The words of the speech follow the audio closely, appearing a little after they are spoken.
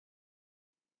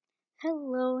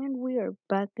Hello, and we are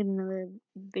back in another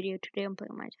video. Today I'm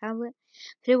playing on my tablet.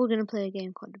 Today we're gonna play a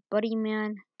game called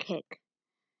Buddyman Kick.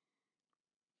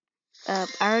 I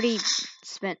already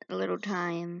spent a little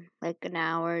time, like an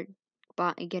hour,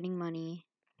 getting money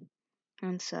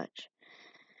and such.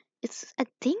 I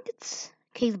think it's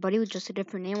Case Buddy with just a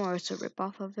different name, or it's a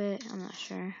ripoff of it. I'm not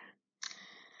sure.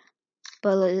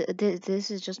 But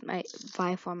this is just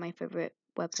by far my favorite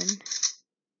weapon.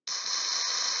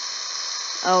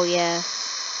 Oh yeah.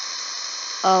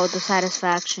 Oh, the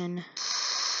satisfaction.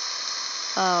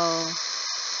 Oh.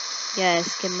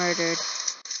 Yes, get murdered.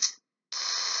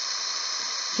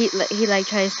 He like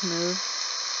tries to move.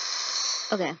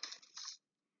 Okay.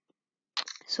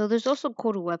 So there's also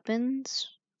cool weapons,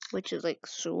 which is like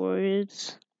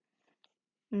swords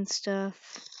and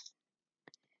stuff.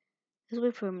 Let's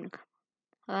wait for him to come.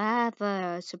 I have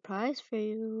a surprise for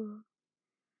you.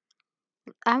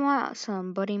 I want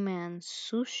some Buddyman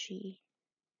sushi.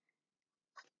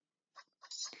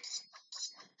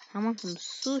 I want some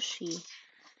sushi.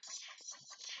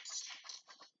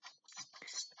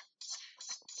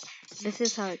 This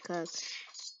is how it cooks.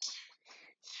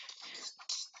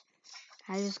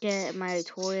 I just get my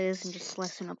toys and just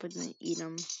slice them up and eat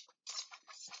them.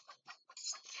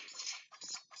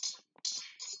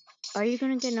 Are you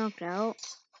gonna get knocked out?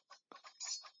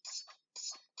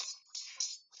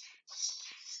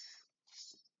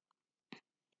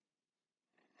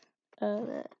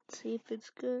 Let's see if it's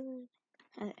good.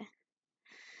 Okay.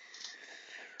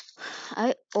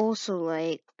 I also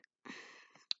like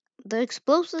the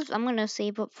explosives. I'm gonna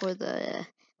save up for the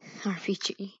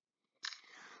RPG.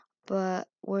 But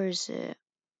where is it?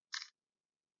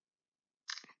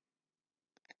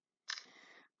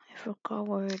 I forgot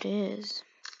where it is.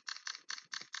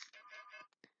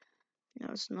 No,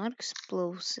 it's not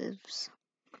explosives.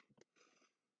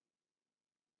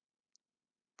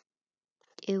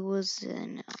 It was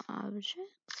in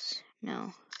objects?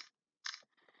 No.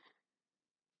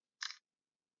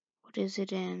 What is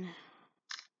it in?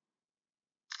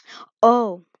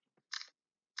 Oh!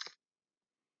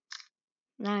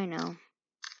 Now I know.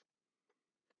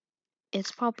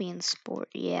 It's probably in sport,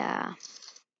 yeah.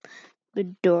 The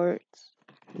darts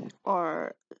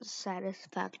are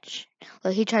satisfaction.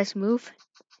 Look, he tries to move.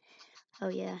 Oh,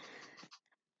 yeah.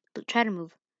 But try to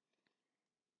move.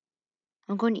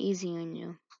 I'm going easy on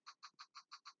you.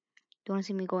 You want to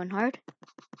see me going hard?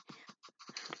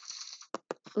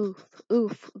 Oof,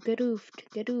 oof, get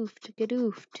oofed, get oofed, get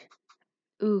oofed.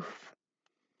 Oof.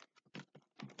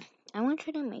 I want to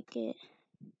try to make it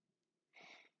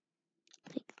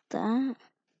like that.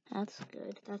 That's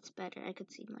good. That's better. I could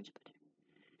see much better.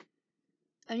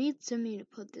 I need something to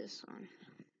put this on.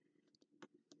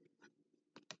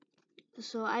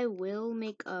 So I will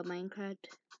make a Minecraft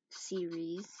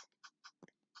series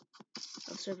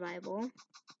of survival.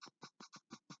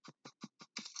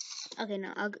 Okay,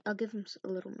 no, I'll give him a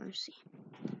little mercy.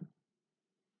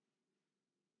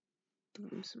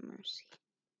 Give him some mercy.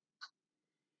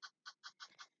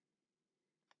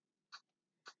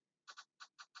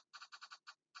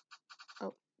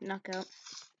 Oh, knockout.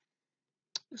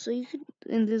 So you could,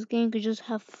 in this game, you could just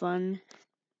have fun.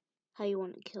 How you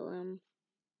want to kill him.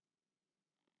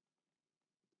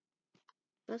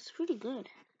 That's pretty good.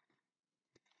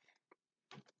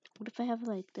 What if I have it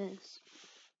like this?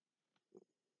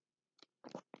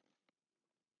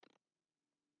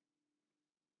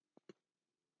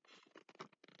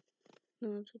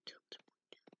 No, it's a tilt.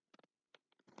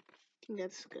 I think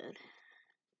that's good.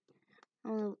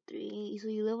 I'm level 3, so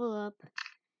you level up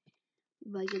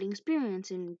by getting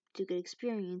experience, and to get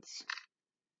experience,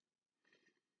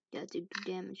 you have to do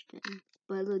damage then.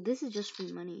 But look, this is just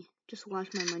free money. Just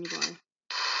watch my money bar.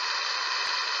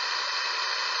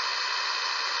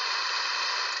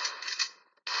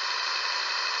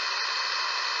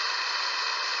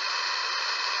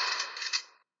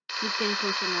 He's getting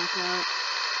close to knockout.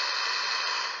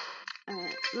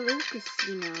 Alright, well, there's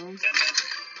casino.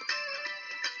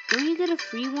 Don't you get a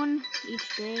free one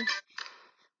each day?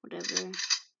 Whatever.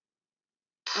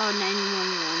 Oh,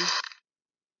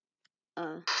 91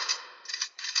 1.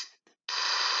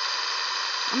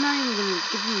 I'm not even gonna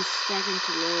give you a second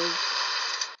to live.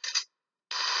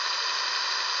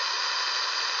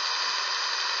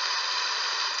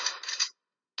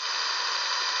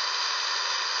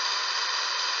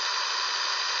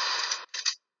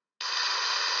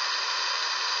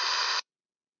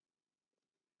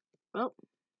 Well,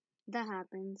 that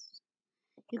happens.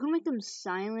 You can make them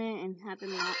silent and have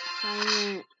them not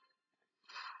silent.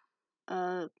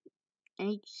 And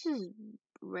it's just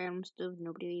random stuff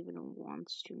nobody even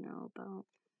wants to know about.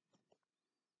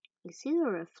 I see the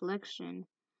reflection.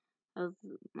 of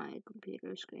my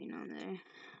computer screen on there.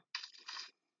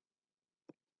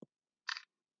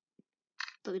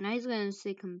 So now he's gonna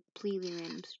say completely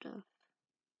random stuff.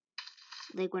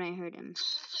 Like when I heard him.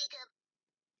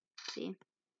 See?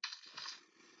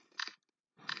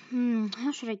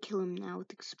 How should I kill him now?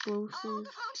 With explosives? Oh,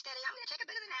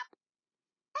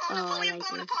 I like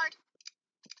this.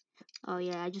 Oh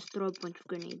yeah, I just throw a bunch of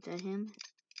grenades at him.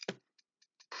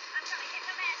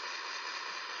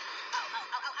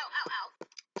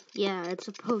 Yeah, it's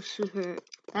supposed to hurt.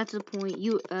 That's the point.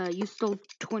 You stole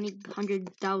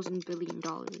 $100,000 billion.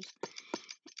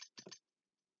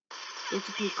 It's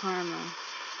a pay karma.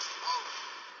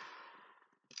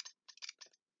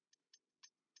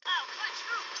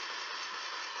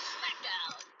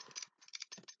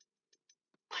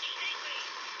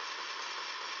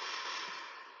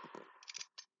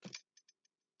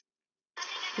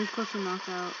 He's close to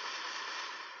knockout.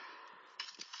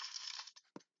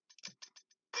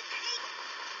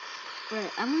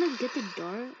 Right, I'm gonna get the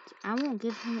darts. I won't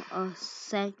give him a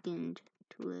second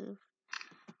to live.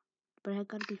 But I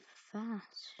gotta be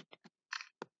fast.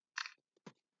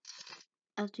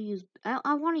 I have to use.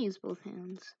 I want to use both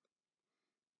hands.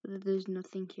 But there's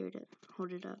nothing here to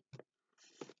hold it up.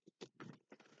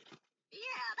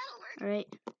 Yeah, that'll work. Alright.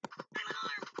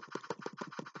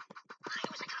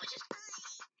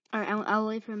 Alright, I'll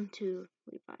wait for him to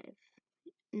revive.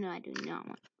 No, I do not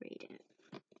want to raid it.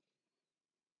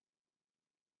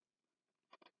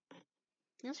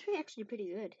 That's actually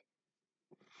pretty good.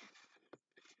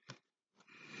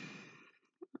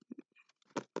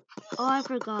 Oh, I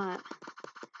forgot.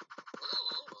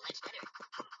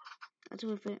 That's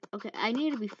worth it. Okay, I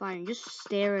need to be fine. Just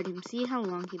stare at him. See how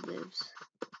long he lives.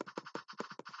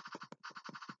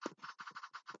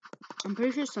 I'm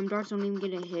pretty sure some darts don't even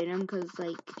get to hit him because,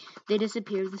 like, they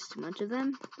disappear. There's too much of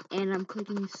them. And I'm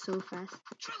clicking so fast.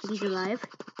 He's alive.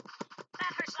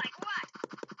 That hurts like what?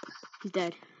 He's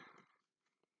dead.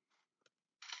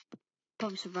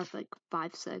 Probably survived like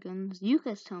 5 seconds. You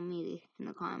guys tell me in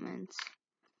the comments.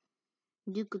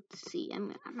 You could see. I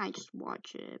mean, I might just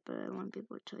watch it, but I want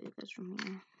people to tell you guys from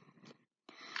here.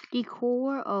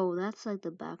 Decor. Oh, that's like the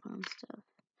background stuff.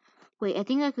 Wait, I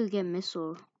think I could get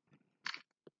missile.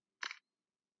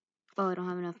 Oh, I don't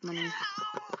have enough money.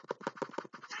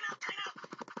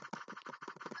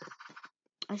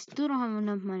 I still don't have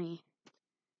enough money.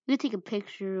 You could take a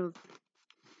picture of,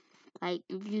 like,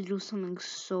 if you do something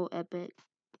so epic.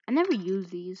 I never use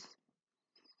these.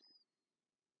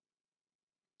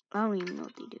 I don't even know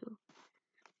what they do.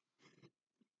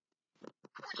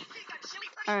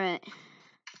 Alright.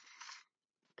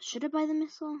 Should I buy the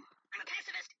missile? I'm a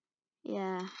pacifist.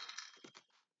 Yeah.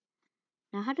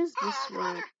 Now, how does this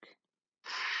work?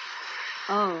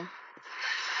 Oh.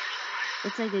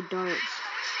 It's like the darts.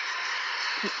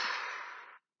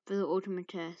 For the ultimate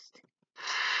test.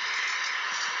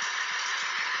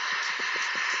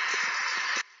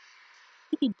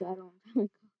 He died on.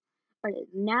 Alright,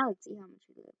 now let's see how much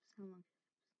he lives. How long?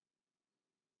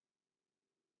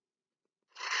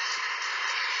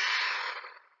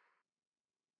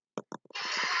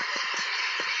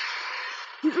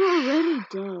 He's already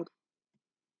dead.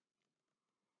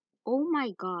 Oh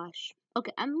my gosh.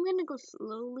 Okay, I'm gonna go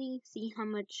slowly, see how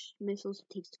much missiles it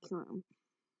takes to kill him.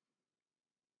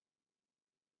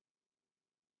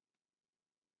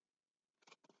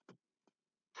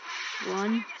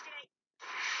 1,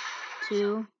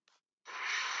 2,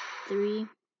 3,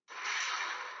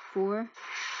 4,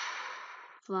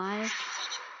 5,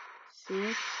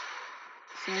 6,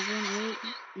 7, 8,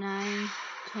 9,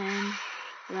 10,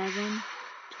 11,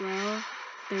 12,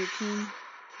 13.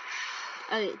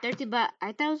 Okay, 13, but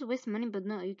I thought it was a waste of money, but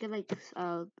no, you get like,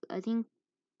 I think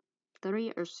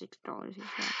 $3 or $6 he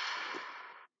said.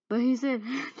 But he said,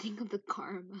 think of the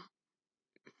karma.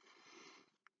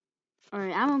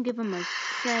 Alright, I won't give him a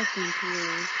second to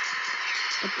live.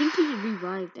 I think he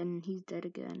revived and he's dead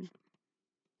again.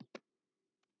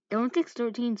 It only takes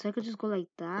 13, so I could just go like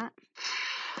that.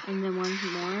 And then one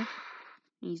more. And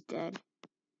he's dead.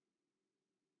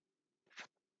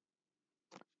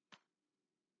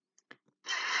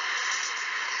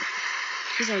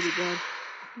 He's already dead.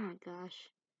 Oh my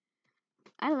gosh.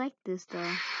 I like this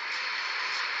though.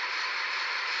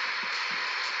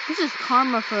 This is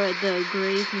karma for the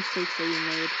grave mistakes that you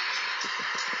made.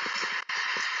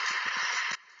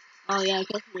 Oh yeah,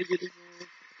 that's what you deserve.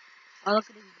 Oh, look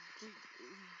at his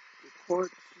corpse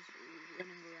just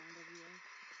running around everywhere.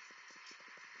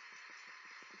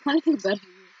 Kind of feel bad for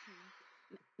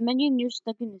you. Imagine you're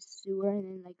stuck in a sewer and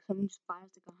then like someone just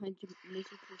fires like 100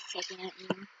 missiles per second at you.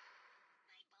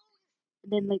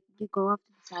 Then like you go off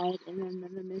to the side, and then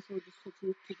the missile just hits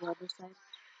you to the other side.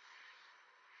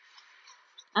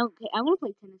 Okay, I want to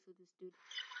play tennis with this dude.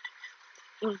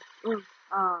 Let's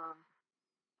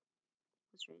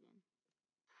try again.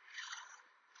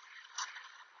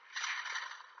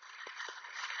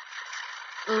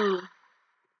 Oh,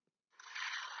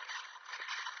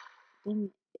 dang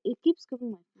it. It keeps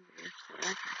covering my fingers, so that's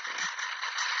not fair.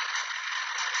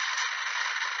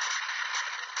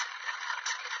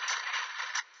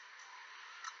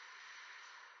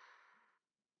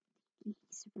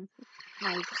 Super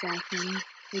like Jackson,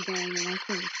 we're dying, and that's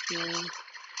kind of scary.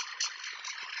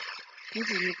 This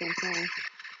is not gonna try.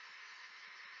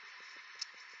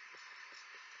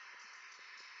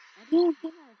 I didn't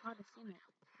think I caught a single.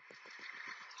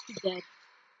 He's dead.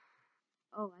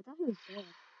 Oh, I thought he was dead.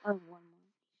 Oh, one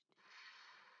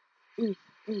more. Ooh,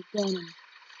 get him.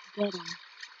 Get him.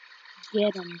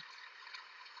 Get him.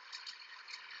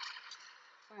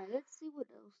 Alright, let's see what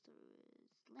else there is.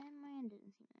 Landmine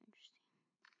didn't seem that interesting.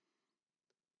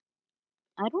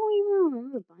 I don't even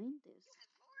remember buying this.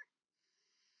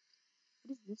 What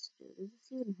does this do? Does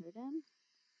this even hurt him?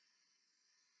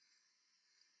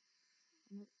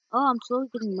 Oh, I'm slowly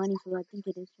getting money, so I think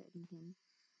it is hurting him.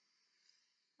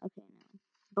 Okay, no.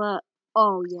 But,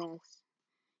 oh, yes.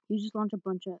 You just launch a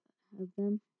bunch of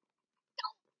them.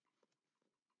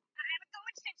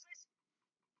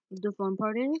 The fun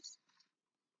part is,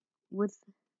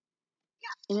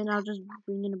 and then I'll just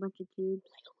bring in a bunch of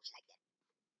cubes.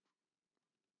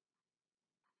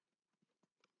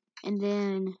 And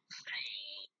then,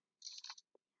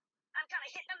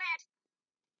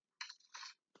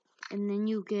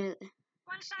 you get,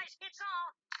 one size fits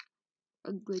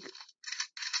all. Like,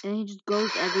 and he just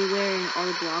goes everywhere, and all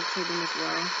the blocks are them as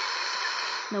well.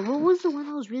 Now, what was the one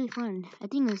that was really fun? I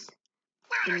think it was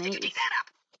the maze. Okay,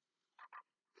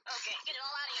 get it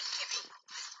all out of you, Skippy.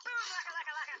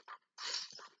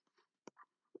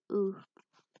 Ooh.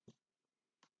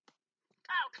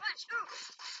 Oh, clutch,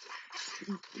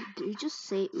 ooh. Did you just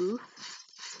say ooh?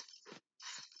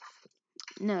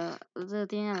 No, the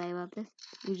thing I like about this,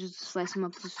 you just slice them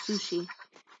up to sushi.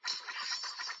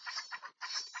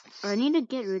 Or I need to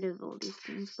get rid of all these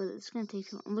things, but it's gonna take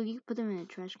too long. Look, you can put them in a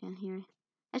trash can here.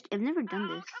 Actually, I've never done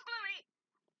this.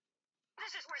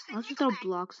 I'll just throw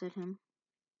blocks at him.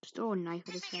 Just throw a knife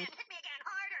at his head.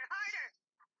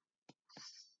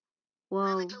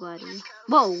 Whoa, buddy.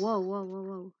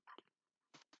 Whoa.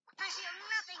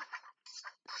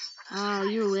 Oh,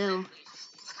 you will.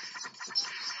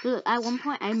 Dude, at one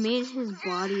point, I made his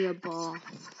body a ball.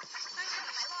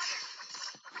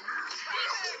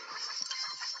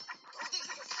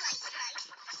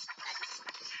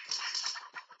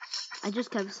 I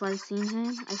just kept slicing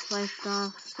him. I sliced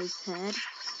off his head,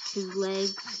 his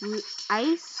legs.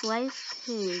 I sliced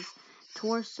his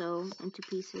torso into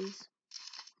pieces.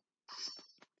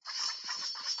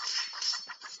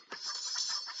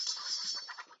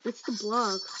 It's the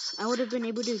blocks. I would have been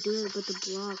able to do it, but the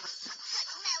blocks.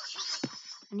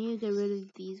 I need to get rid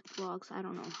of these blocks. I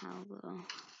don't know how though.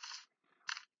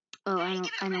 Oh, I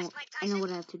know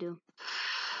what I have to do.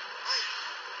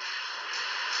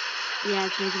 Yeah,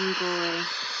 it's making me go away.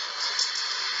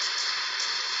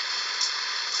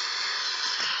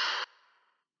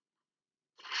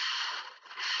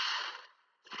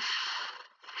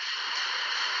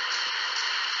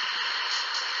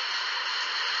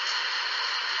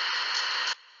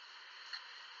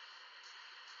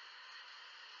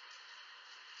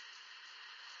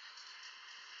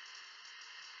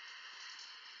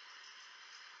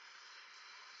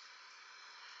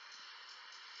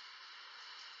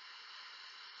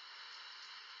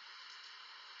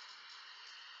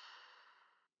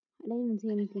 I didn't even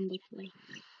see anything back there.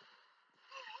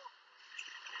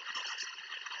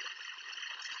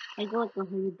 I got like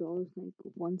 $100 in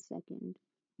like 1 second.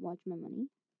 Watch my money.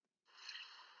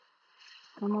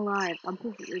 Come alive. I'm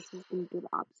pretty sure this is gonna do the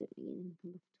opposite again.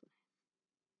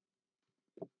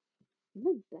 Is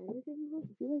it better than you? I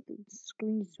feel like the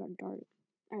screens are dark.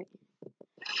 Alright.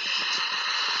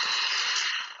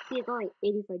 See, I got like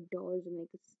 $85 in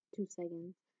like 2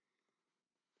 seconds.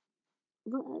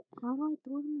 But how do I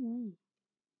throw them away?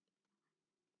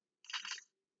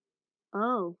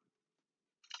 Oh.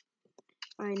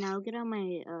 Alright, now get out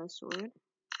my sword.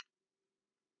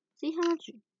 See how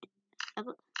much I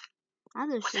have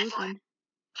a shuriken.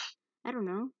 I don't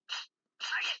know.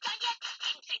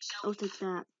 I'll take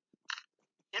that.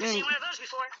 Never seen one of those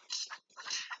before.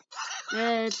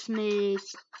 Let's make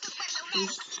some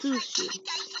sushi.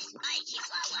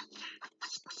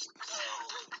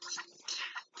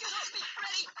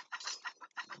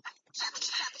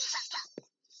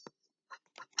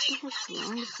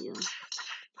 wrong with you?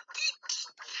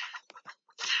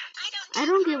 I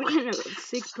don't get what kind of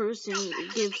sick person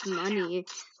gives money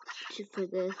for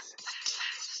this.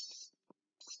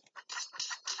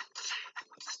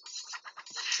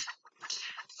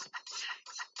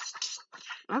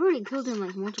 I already killed him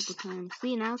like multiple times.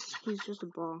 See, now he's just a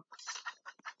ball.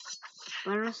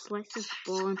 But I just slice this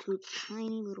ball into a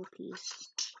tiny little piece.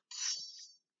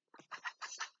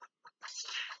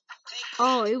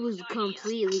 Oh, it was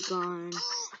completely gone.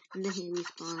 And then he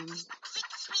respawned.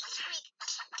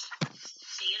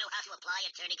 Do you know how to apply a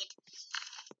tourniquet?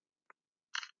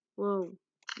 Whoa.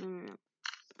 No.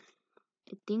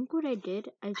 I think what I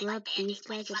did, I grabbed these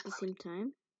guys at the same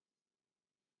time.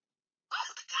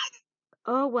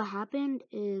 Oh, what happened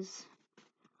is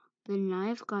the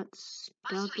knife got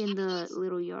stuck in the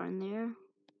little yarn there.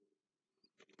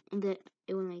 And then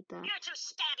it went like that. You're too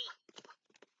stabby.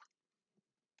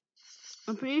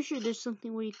 I'm pretty sure there's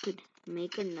something where you could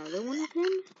make another one of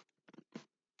him.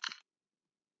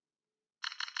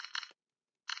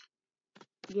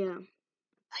 Yeah. I am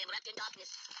wrapped in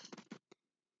darkness.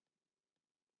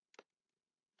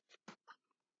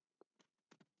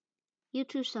 You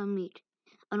two shall meet.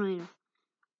 Oh no.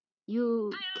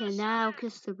 You can now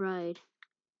kiss the bride.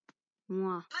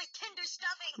 Mwah. My tender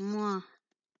stuffing. Mwah.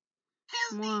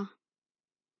 Help me. Mwah.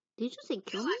 Did you just say You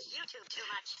kill me? watch YouTube too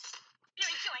much. You're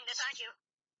enjoying this, aren't you?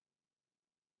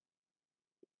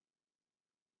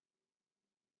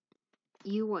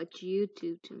 You watch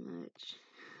YouTube too much.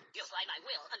 You'll find my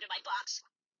will under my box.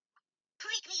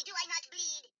 Prick me, do I not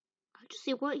bleed? I'll just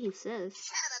see what he says.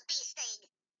 Son of a bee sting.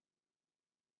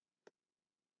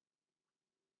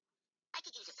 I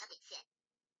could use a puppet set.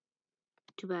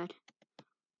 Too bad.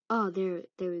 Oh, there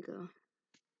we go.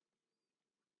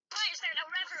 Why is there no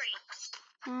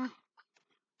referee?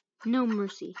 No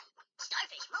mercy.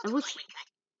 Starfish I multiply wish. when cut.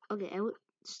 Okay, I would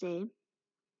stay.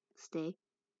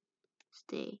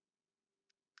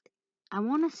 I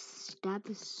want to stab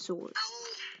his sword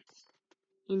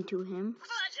into him.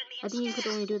 Bludgeon me I think you instead.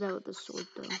 could only do that with the sword,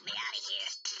 though. Let me out of here.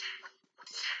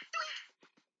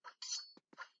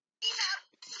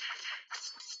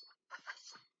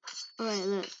 Enough. Alright,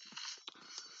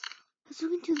 let's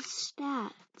look into the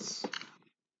stats.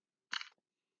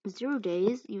 0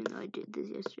 days, even though I did this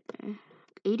yesterday.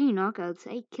 80 knockouts.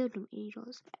 I killed him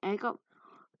 $80. I got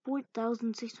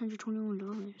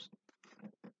 $4,621.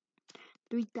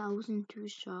 3,002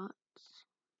 shots.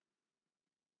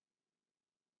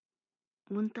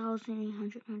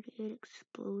 1,808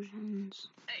 explosions.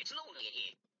 Hey, it's lonely in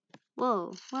here. Whoa,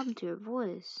 what happened to your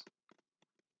voice?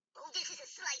 Oh, this is a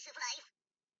slice of life.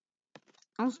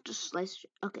 I was just sliced.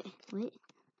 Okay, wait.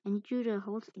 I need you to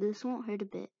hold. This won't hurt a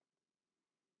bit.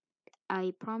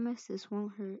 I promise this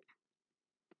won't hurt.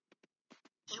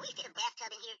 Can we fit a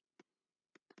bathtub in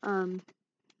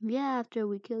here? Yeah, after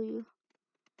we kill you.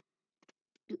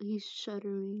 He's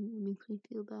shuddering. It makes me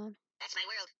feel bad. That's my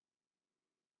world.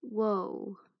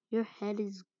 Whoa, your head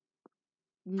is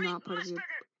not part of your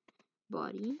Mossberger.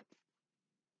 body.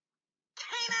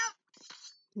 Time out.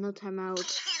 No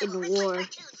timeouts Hey, in Hannibal, the let's war. play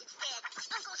cartoons instead.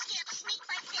 Uncle Skip, sneak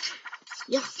by fishing.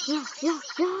 Yeah.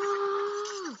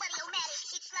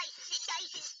 Buddy-o-matic, it slices, it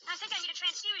dices. I think I need a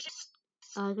transfusion.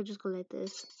 I could just go like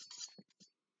this.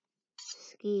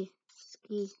 Ski.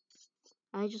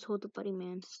 I just hold the buddy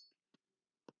man.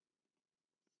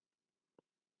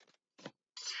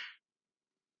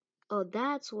 Oh,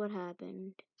 that's what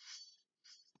happened.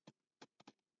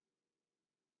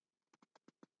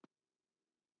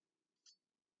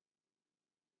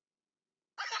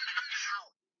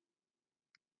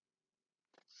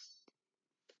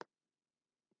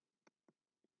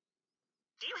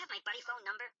 Do you have my buddy phone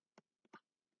number?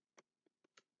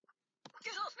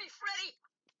 Get off me, Freddy!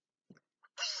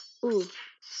 Ooh.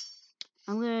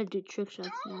 I'm gonna do trick shots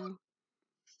now.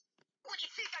 What do you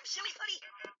think, I'm silly putty?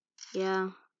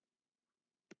 Yeah.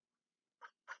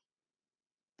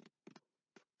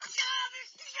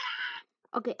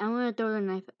 Okay, I'm gonna throw the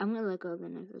knife. I'm gonna let go of the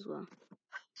knife as well.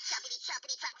 Choppity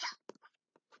choppity chop chop.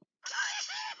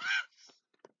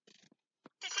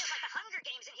 This feels like the Hunger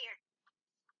Games in here.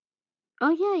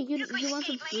 Oh yeah, You're you want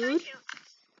some escape late, food?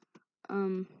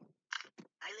 aren't you?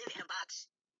 I live in a box.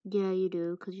 Yeah, you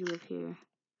do, because you live here.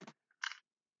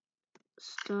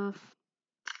 Stuff.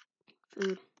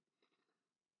 Food.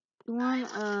 You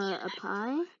want a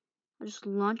pie? You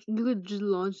could just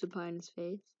launch the pie in his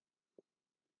face.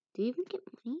 Do you even get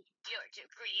money? You're too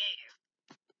creative.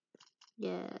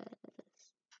 Yes.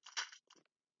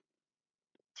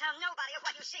 Tell nobody of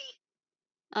what you see.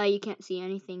 You can't see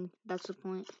anything. That's the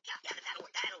point. Yeah, that'll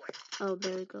work. Oh,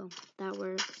 there we go. That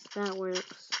works. Oh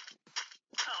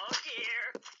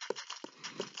dear.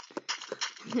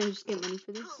 Just get money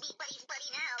for this. Who'll be Buddy's buddy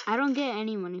now? I don't get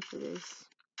any money for this.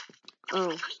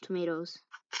 Oh, tomatoes.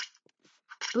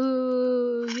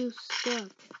 Boo, you suck.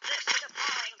 This is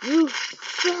appalling. You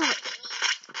suck.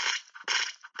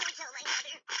 Don't tell my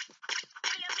mother.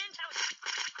 Give me a Mentos.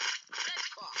 That's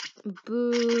all.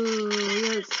 Boo,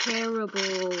 you're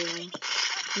terrible.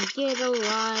 Get a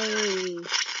life.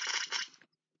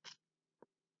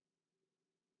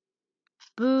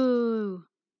 Boo.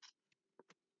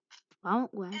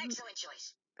 Why? Excellent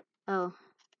choice. Oh,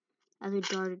 as I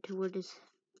darted toward his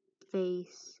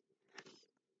face.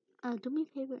 Do me a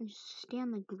favor and just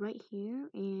stand like right here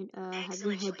and have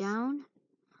your head down.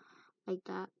 Like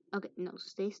that. Okay, no,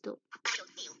 stay still. I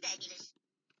don't feel fabulous.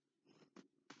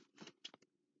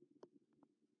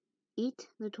 Eat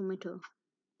the tomato.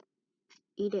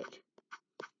 Eat it.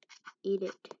 Eat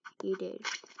it. Eat it.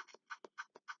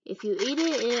 If you eat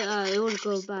it, it will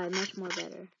go by much more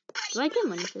better. Do I get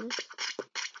money for this?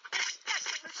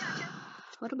 Disgusting, muchacho.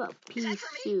 What about pea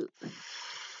soup? This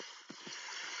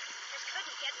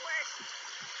couldn't get worse.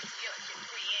 You're too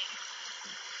creative.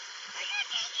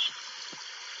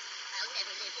 I'll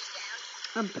never live this down.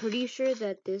 I'm pretty sure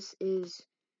that this is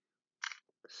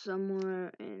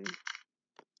somewhere in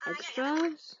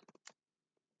extras.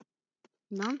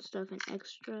 Non-stuff and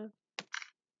extra.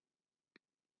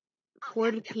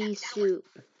 Poured pea soup.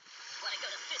 Wanna go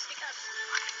to fisticuffs?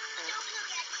 Don't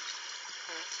look at me.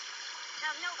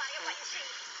 Tell nobody what you see.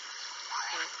 Why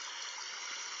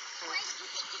did you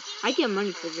think to do I get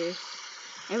money for this.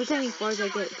 Every time he farts, I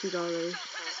get $2.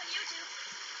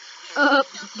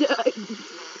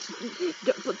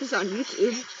 Don't put this on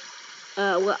YouTube. Don't put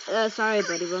this on YouTube. Sorry,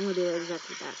 buddy, but I'm gonna do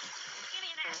exactly that. Give me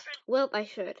an aspirin. Well, I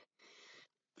should.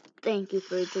 Thank you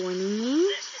for joining me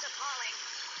This is appalling.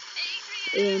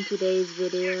 in today's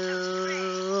video.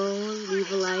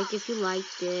 Leave a like if you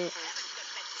liked it.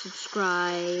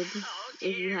 Subscribe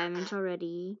if you haven't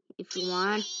already. If you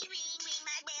want. Ring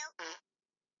my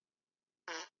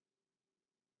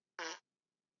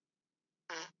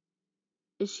bell.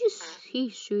 Is he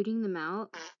shooting them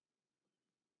out?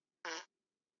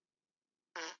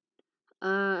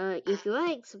 If you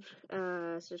like,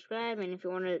 subscribe, and if you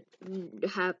want to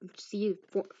see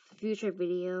future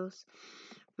videos,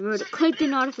 remember to click the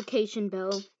notification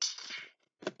bell.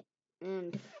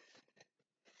 And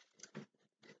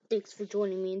thanks for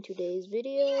joining me in today's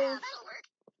video. Yeah, that'll work.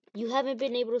 You haven't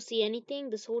been able to see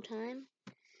anything this whole time?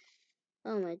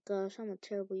 Oh my gosh, I'm a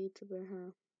terrible YouTuber,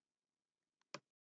 huh?